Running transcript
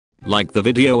Like the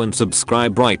video and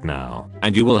subscribe right now,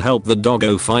 and you will help the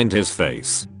doggo find his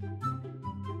face.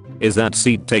 Is that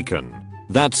seat taken?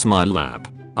 That's my lap.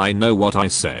 I know what I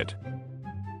said.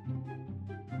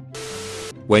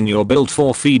 When you're built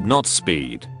for feed not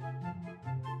speed.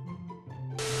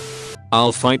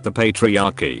 I'll fight the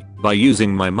patriarchy by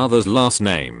using my mother's last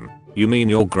name. You mean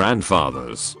your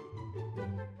grandfather's?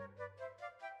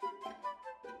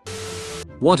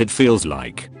 What it feels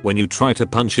like when you try to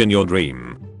punch in your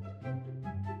dream.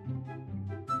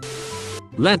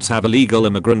 Let's have illegal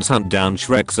immigrants hunt down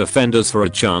Shrek's offenders for a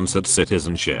chance at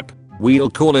citizenship. We'll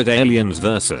call it Aliens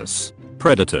vs.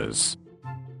 Predators.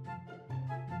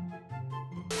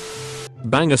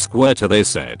 Bang a squirter, they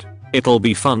said. It'll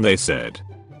be fun, they said.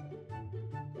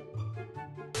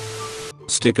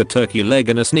 Stick a turkey leg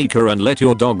in a sneaker and let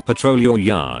your dog patrol your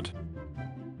yard.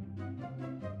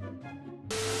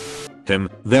 Him,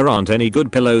 there aren't any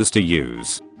good pillows to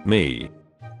use. Me.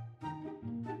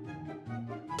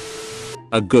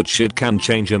 A good shit can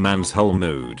change a man's whole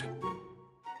mood.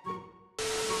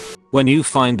 When you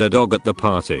find a dog at the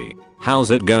party,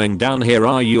 how's it going down here,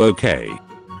 are you okay?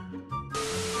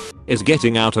 Is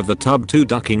getting out of the tub to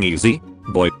ducking easy?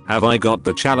 Boy, have I got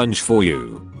the challenge for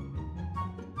you.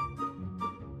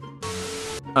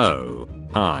 Oh,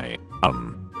 hi,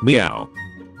 meow.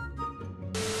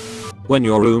 When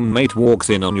your roommate walks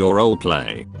in on your role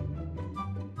play.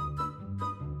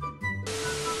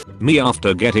 Me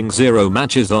after getting 0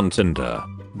 matches on Tinder.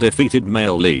 Defeated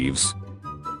male leaves.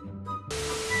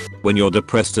 When you're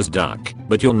depressed as duck,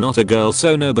 but you're not a girl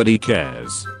so nobody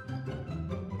cares.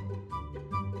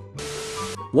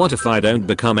 What if I don't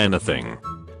become anything?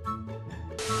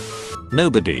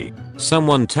 Nobody.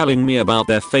 Someone telling me about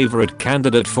their favorite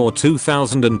candidate for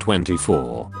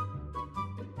 2024.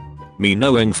 Me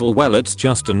knowing full well it's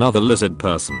just another lizard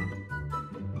person.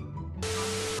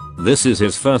 This is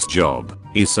his first job,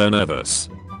 he's so nervous.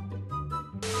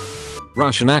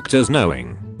 Russian actors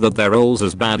knowing that their roles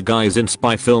as bad guys in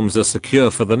spy films are secure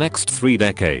for the next 3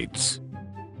 decades.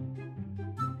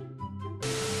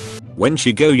 When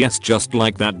she go yes just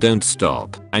like that, don't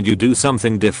stop, and you do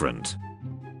something different.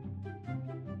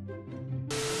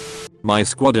 My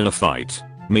squad in a fight,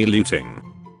 me looting.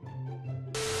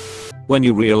 When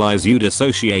you realize you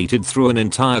dissociated through an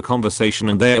entire conversation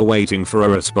and they're waiting for a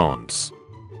response.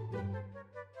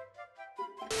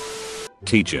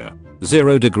 Teacher,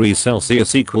 0 degrees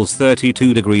Celsius equals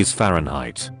 32 degrees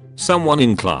Fahrenheit. Someone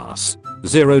in class,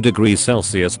 0 degrees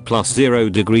Celsius plus 0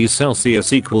 degrees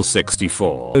Celsius equals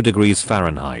 64 degrees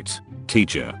Fahrenheit.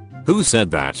 Teacher, who said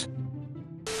that?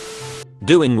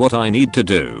 Doing what I need to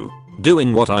do.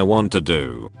 Doing what I want to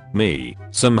do. Me,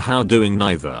 somehow doing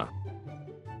neither.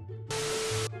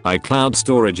 iCloud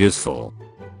storage is full.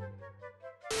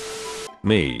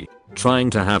 Me,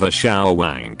 trying to have a shower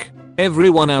wank.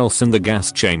 Everyone else in the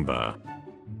gas chamber.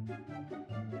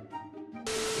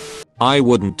 I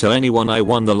wouldn't tell anyone I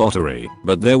won the lottery,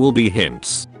 but there will be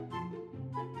hints.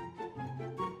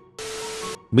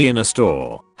 Me in a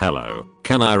store. Hello,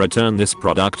 can I return this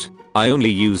product? I only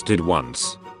used it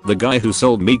once. The guy who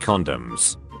sold me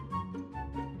condoms.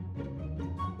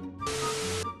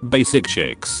 Basic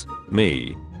chicks.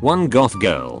 Me. One goth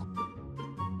girl.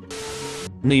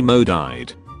 Nemo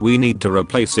died. We need to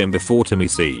replace him before Timmy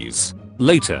sees.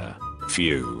 Later.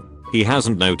 Phew. He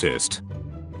hasn't noticed.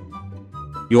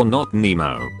 You're not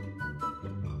Nemo.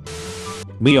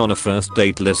 Me on a first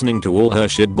date listening to all her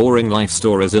shit boring life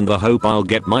stories in the hope I'll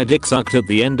get my dick sucked at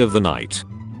the end of the night.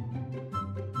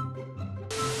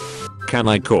 Can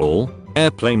I call?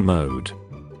 Airplane mode.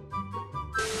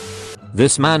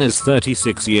 This man is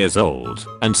 36 years old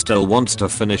and still wants to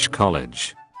finish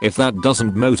college. If that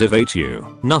doesn't motivate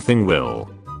you, nothing will.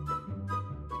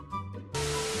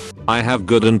 I have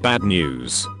good and bad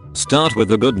news. Start with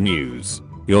the good news.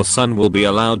 Your son will be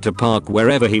allowed to park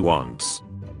wherever he wants.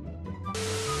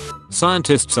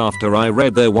 Scientists, after I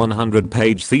read their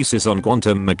 100-page thesis on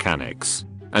quantum mechanics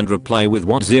and reply with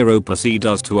what 0%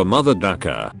 does to a mother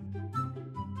ducker.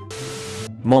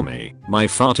 Mommy, my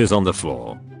fart is on the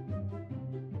floor.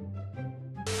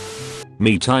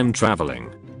 Me time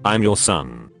traveling. I'm your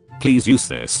son. Please use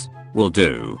this. Will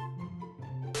do.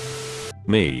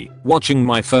 Me watching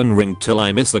my phone ring till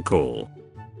I miss the call.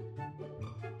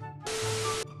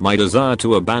 My desire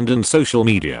to abandon social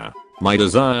media. My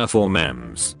desire for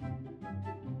memes.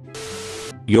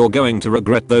 You're going to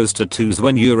regret those tattoos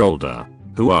when you're older.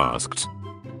 Who asked?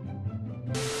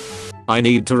 I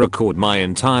need to record my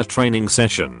entire training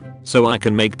session so I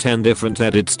can make 10 different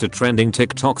edits to trending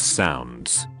TikTok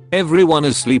sounds. Everyone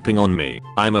is sleeping on me.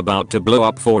 I'm about to blow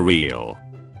up for real.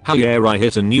 Hell yeah, I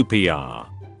hit a new PR.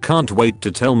 Can't wait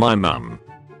to tell my mum.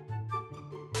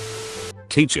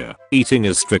 Teacher, eating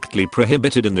is strictly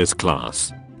prohibited in this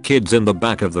class. Kids in the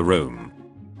back of the room.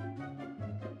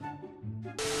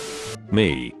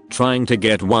 Me, trying to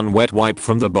get one wet wipe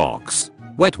from the box.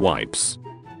 Wet wipes.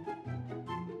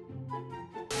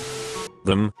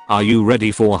 Them, are you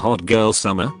ready for hot girl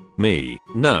summer? Me,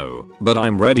 no, but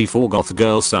I'm ready for goth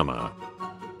girl summer.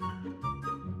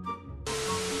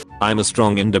 I'm a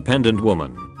strong independent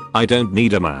woman. I don't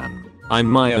need a man. I'm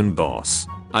my own boss.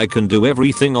 I can do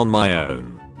everything on my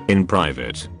own. In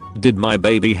private. Did my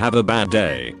baby have a bad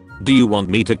day? Do you want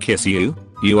me to kiss you?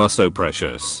 You are so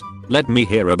precious. Let me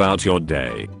hear about your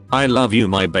day. I love you,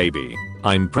 my baby.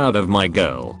 I'm proud of my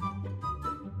girl.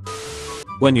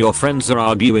 When your friends are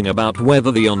arguing about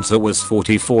whether the answer was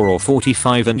 44 or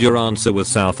 45 and your answer was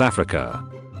South Africa.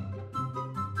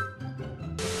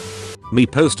 Me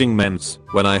posting memes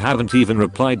when I haven't even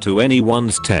replied to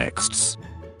anyone's texts.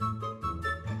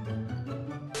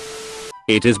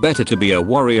 It is better to be a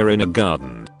warrior in a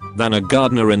garden than a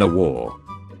gardener in a war.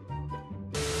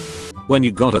 When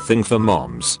you got a thing for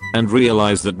moms and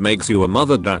realize that makes you a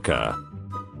mother ducker.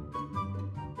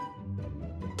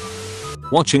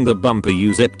 Watching the bumper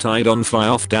you zip tied on fly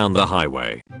off down the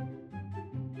highway.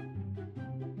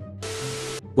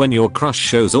 When your crush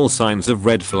shows all signs of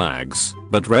red flags,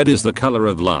 but red is the color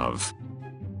of love.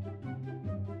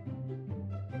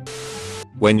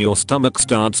 When your stomach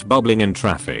starts bubbling in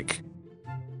traffic.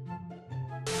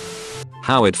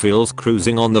 How it feels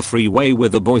cruising on the freeway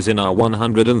with the boys in our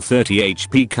 130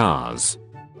 HP cars.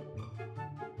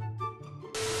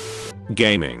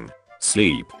 Gaming,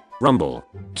 sleep, rumble,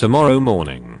 tomorrow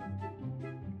morning.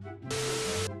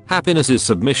 Happiness is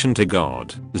submission to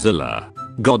God, Zilla.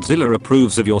 Godzilla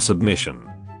approves of your submission.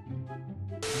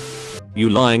 You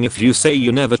lying if you say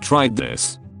you never tried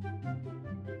this.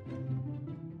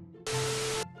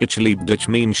 Itchleap Dutch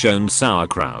mean shown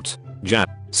sauerkraut. Jap.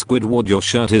 Squidward, your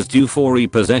shirt is due for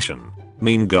repossession.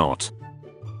 Mean got.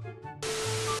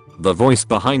 The voice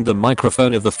behind the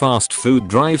microphone of the fast food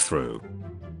drive-thru.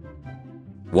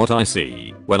 What I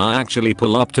see when I actually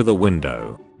pull up to the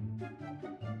window.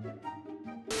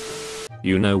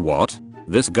 You know what?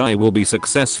 This guy will be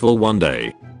successful one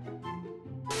day.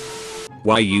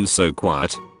 Why you so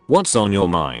quiet? What's on your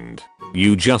mind?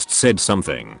 You just said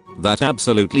something that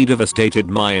absolutely devastated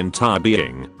my entire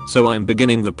being, so I'm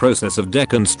beginning the process of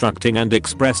deconstructing and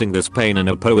expressing this pain in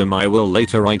a poem I will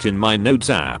later write in my notes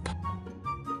app.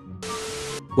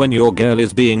 When your girl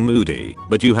is being moody,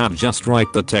 but you have just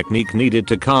right the technique needed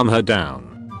to calm her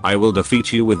down, I will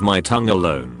defeat you with my tongue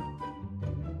alone.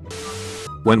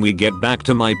 When we get back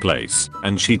to my place,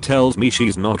 and she tells me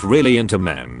she's not really into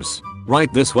memes,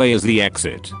 right this way is the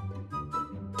exit.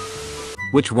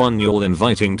 Which one y'all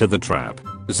inviting to the trap?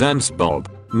 Zance Bob,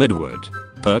 Midwood,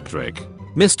 Pertrick,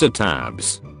 Mr.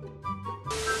 Tabs.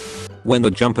 When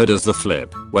the jumper does the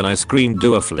flip, when I scream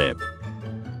do a flip.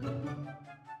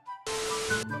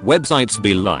 Websites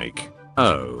be like,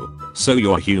 oh, so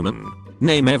you're human?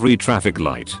 Name every traffic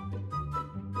light.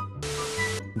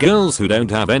 Girls who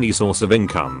don't have any source of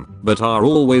income, but are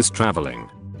always traveling.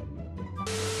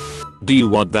 Do you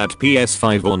want that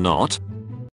PS5 or not?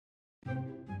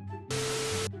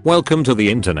 Welcome to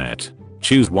the internet.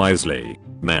 Choose wisely.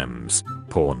 Memes.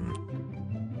 Porn.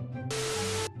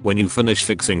 When you finish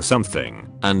fixing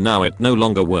something, and now it no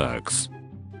longer works.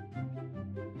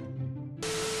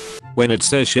 When it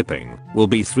says shipping will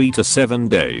be 3 to 7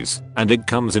 days, and it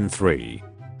comes in 3.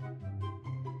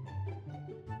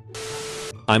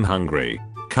 I'm hungry.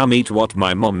 Come eat what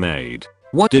my mom made.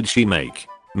 What did she make?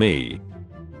 Me.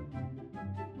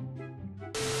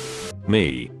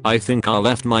 I think I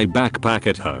left my backpack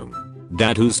at home.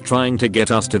 Dad who's trying to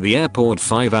get us to the airport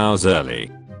 5 hours early.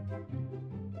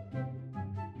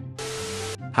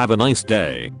 Have a nice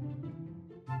day.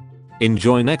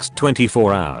 Enjoy next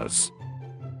 24 hours.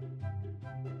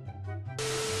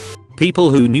 People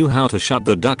who knew how to shut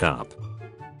the duck up.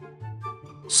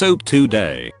 Soap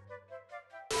today.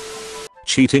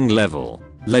 Cheating level,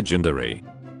 legendary.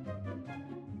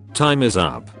 Time is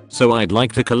up, so I'd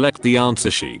like to collect the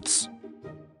answer sheets.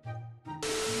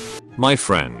 My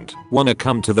friend, wanna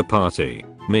come to the party?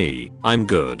 Me, I'm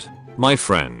good. My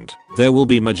friend, there will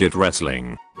be midget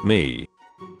wrestling. Me.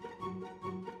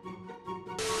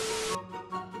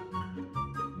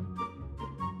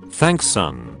 Thanks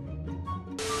son.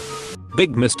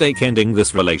 Big mistake ending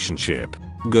this relationship.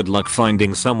 Good luck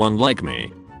finding someone like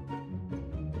me.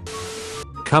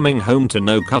 Coming home to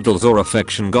no cuddles or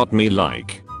affection got me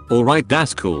like, alright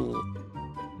that's cool.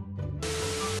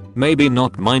 Maybe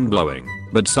not mind blowing,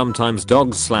 but sometimes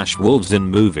dogs/wolves in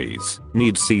movies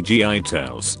need CGI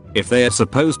tails if they are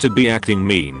supposed to be acting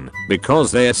mean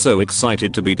because they are so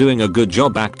excited to be doing a good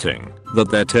job acting that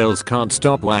their tails can't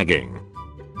stop wagging.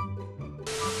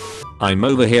 I'm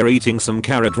over here eating some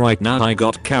carrot right now. I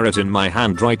got carrot in my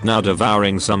hand right now,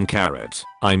 devouring some carrot.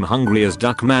 I'm hungry as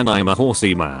duck man. I'm a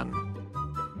horsey man.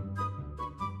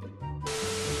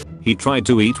 He tried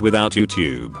to eat without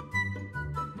YouTube.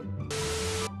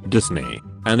 Disney.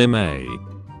 Anime.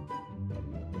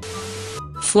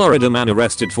 Florida man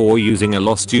arrested for using a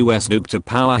lost US nuke to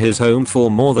power his home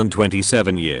for more than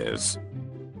 27 years.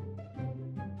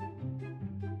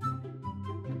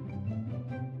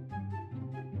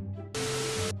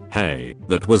 Hey,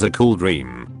 that was a cool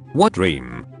dream. What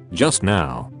dream? Just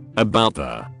now. About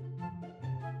the...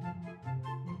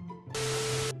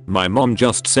 My mom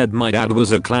just said my dad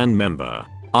was a clan member.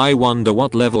 I wonder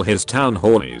what level his town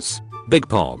hall is. Big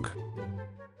Pog.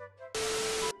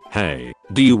 Hey,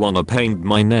 do you wanna paint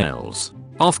my nails?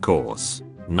 Of course.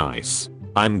 Nice.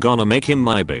 I'm gonna make him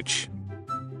my bitch.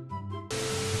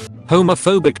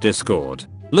 Homophobic Discord.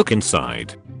 Look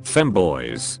inside.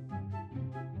 Femboys.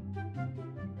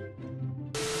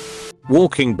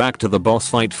 Walking back to the boss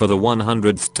fight for the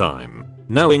 100th time,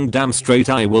 knowing damn straight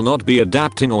I will not be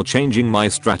adapting or changing my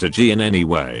strategy in any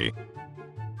way.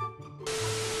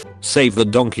 Save the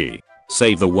donkey.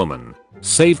 Save the woman.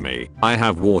 Save me, I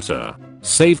have water.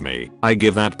 Save me, I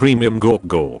give that premium gawk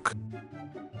gawk.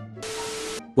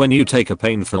 When you take a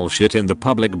painful shit in the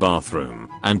public bathroom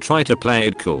and try to play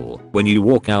it cool when you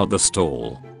walk out the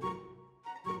stall.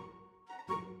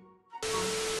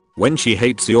 When she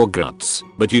hates your guts,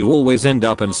 but you always end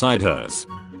up inside hers.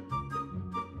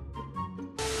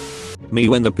 Me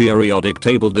when the periodic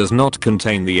table does not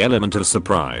contain the element of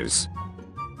surprise.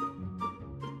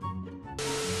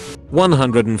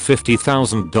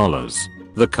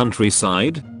 $150,000. The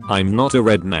countryside? I'm not a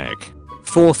redneck.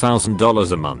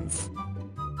 $4,000 a month.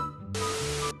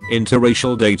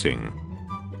 Interracial dating.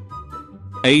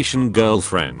 Asian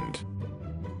girlfriend.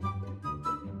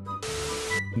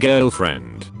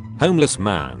 Girlfriend. Homeless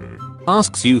man.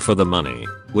 Asks you for the money.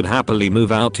 Would happily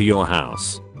move out to your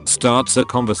house. Starts a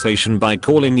conversation by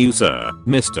calling you sir,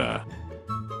 mister.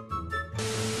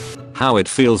 How it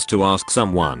feels to ask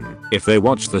someone if they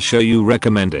watch the show you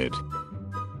recommended.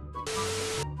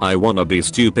 I wanna be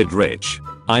stupid rich.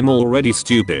 I'm already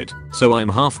stupid, so I'm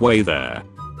halfway there.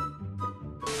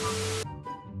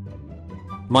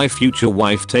 My future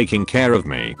wife taking care of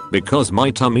me because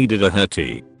my tummy did a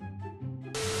hurty.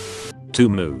 Two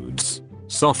moods.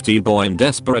 Softy boy in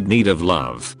desperate need of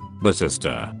love, but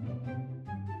sister.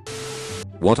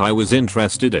 What I was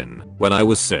interested in when I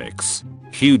was 6.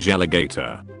 Huge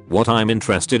alligator. What I'm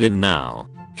interested in now.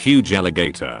 Huge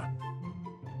alligator.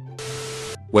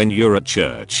 When you're at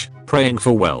church, praying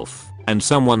for wealth, and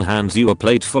someone hands you a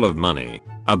plate full of money.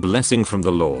 A blessing from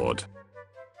the Lord.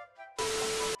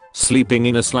 Sleeping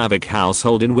in a Slavic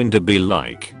household in winter be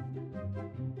like.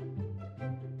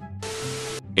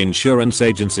 Insurance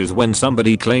agencies when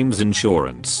somebody claims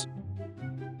insurance.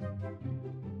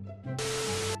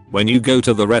 When you go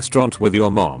to the restaurant with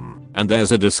your mom and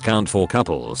there's a discount for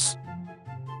couples.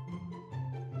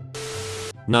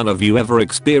 None of you ever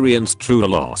experienced true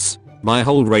loss. My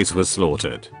whole race was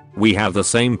slaughtered. We have the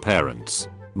same parents.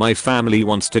 My family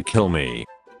wants to kill me.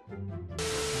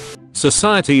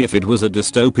 Society if it was a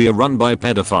dystopia run by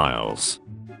pedophiles.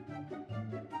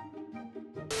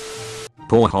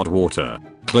 Pour hot water.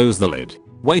 Close the lid.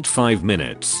 Wait 5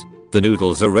 minutes. The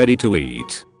noodles are ready to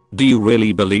eat. Do you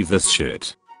really believe this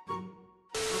shit?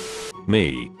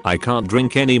 Me, I can't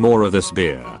drink any more of this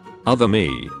beer. Other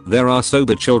me, there are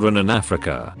sober children in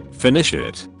Africa. Finish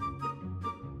it.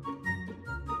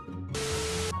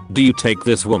 Do you take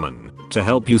this woman to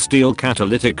help you steal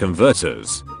catalytic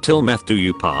converters till meth do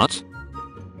you part?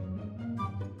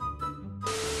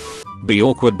 Be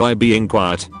awkward by being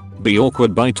quiet. Be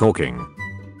awkward by talking.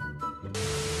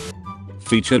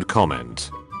 Featured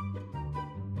comment.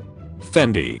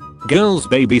 Fendi. Girls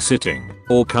babysitting.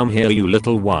 Or come here you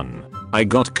little one. I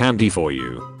got candy for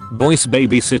you. Boys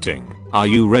babysitting. Are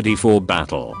you ready for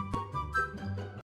battle?